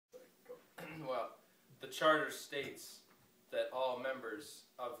Well, the charter states that all members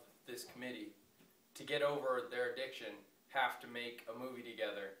of this committee, to get over their addiction, have to make a movie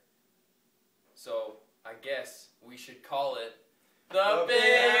together. So, I guess we should call it The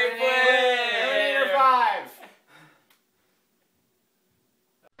Big Win! Number 5!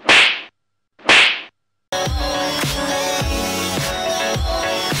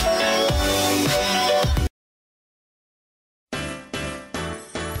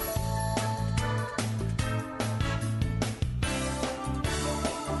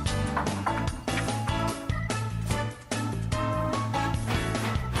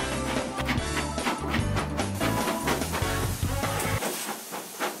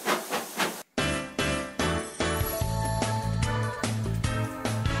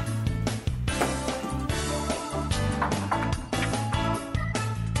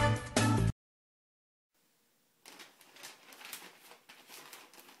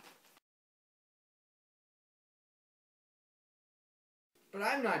 But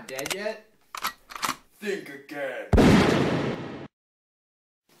I'm not dead yet. Think again.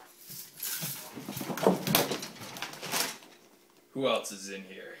 Who else is in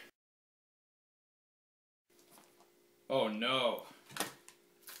here? Oh no.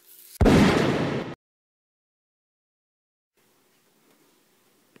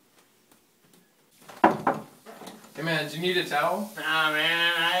 Hey man, do you need a towel? Nah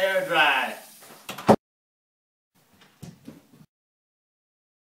man, I gotta dry.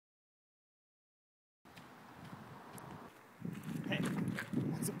 Hey,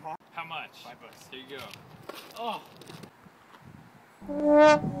 what's a pop? How much? $5. Here you go. Oh.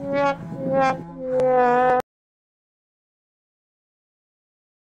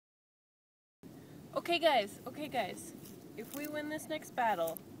 Okay guys, if we win this next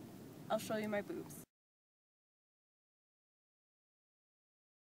battle, I'll show you my boobs.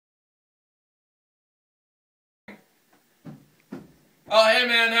 Oh hey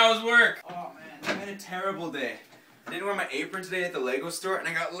man, how was work? Oh man, I had a terrible day. I didn't wear my apron today at the Lego store and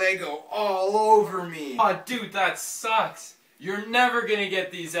I got Lego all over me. Oh dude, that sucks. You're never gonna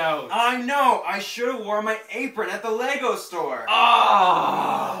get these out. I know, I should have worn my apron at the Lego store.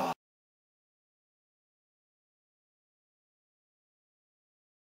 Ah!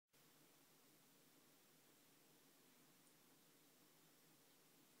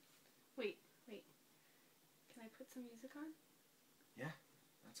 Wait. Can I put some music on? Yeah,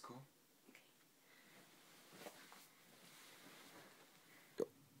 that's cool.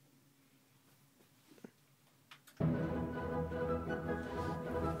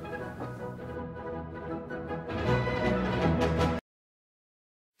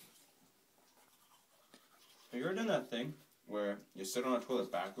 Have you ever done that thing where you sit on a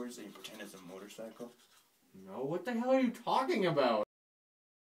toilet backwards and you pretend it's a motorcycle? No, what the hell are you talking about?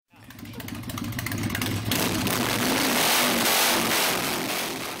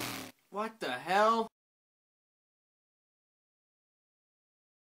 What the hell?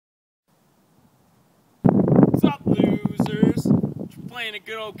 What's up, losers? You're playing a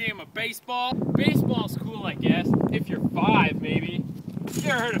good old game of baseball? Baseball's cool, I guess. If you're 5, maybe. You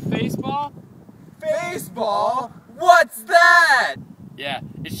ever heard of baseball? Baseball? What's that? Yeah,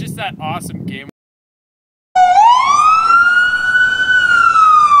 it's just that awesome game.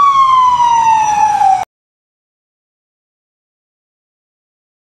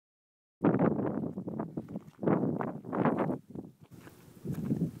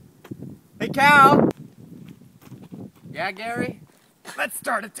 Hey Cal! Yeah, Gary? Let's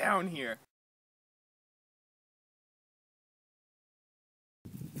start it down here.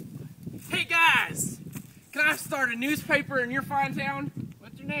 Hey guys! Can I start a newspaper in your fine town?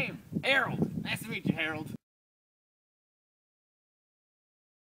 What's your name? Harold. Nice to meet you, Harold.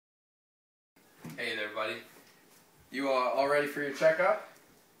 Hey there, buddy. You all ready for your checkup?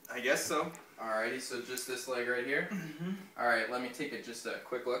 I guess so. Alrighty, so just this leg right here? Mm-hmm. Alright, let me take just a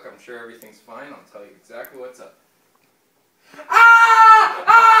quick look. I'm sure everything's fine. I'll tell you exactly what's up. Ah!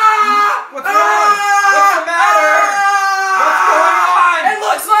 Ah! What's wrong? What's the matter? What's going on? It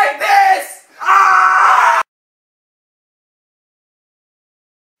looks like this! Ah!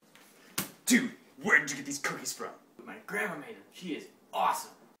 Dude, where did you get these cookies from? My grandma made them. She is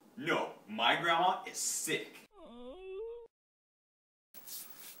awesome. No, my grandma is sick.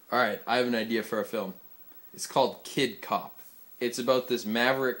 Alright, I have an idea for a film. It's called Kid Cop. It's about this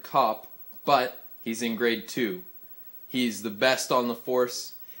maverick cop, but he's in grade 2. He's the best on the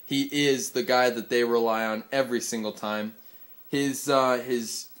force. He is the guy that they rely on every single time. His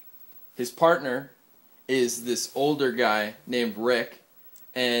partner is this older guy named Rick,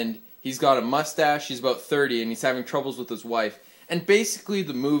 and he's got a mustache. He's about 30, and he's having troubles with his wife. And basically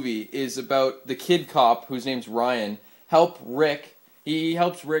the movie is about the kid cop, whose name's Ryan, he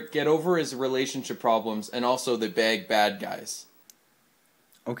helps Rick get over his relationship problems and also the bad guys.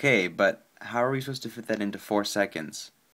 Okay, but how are we supposed to fit that into 4 seconds?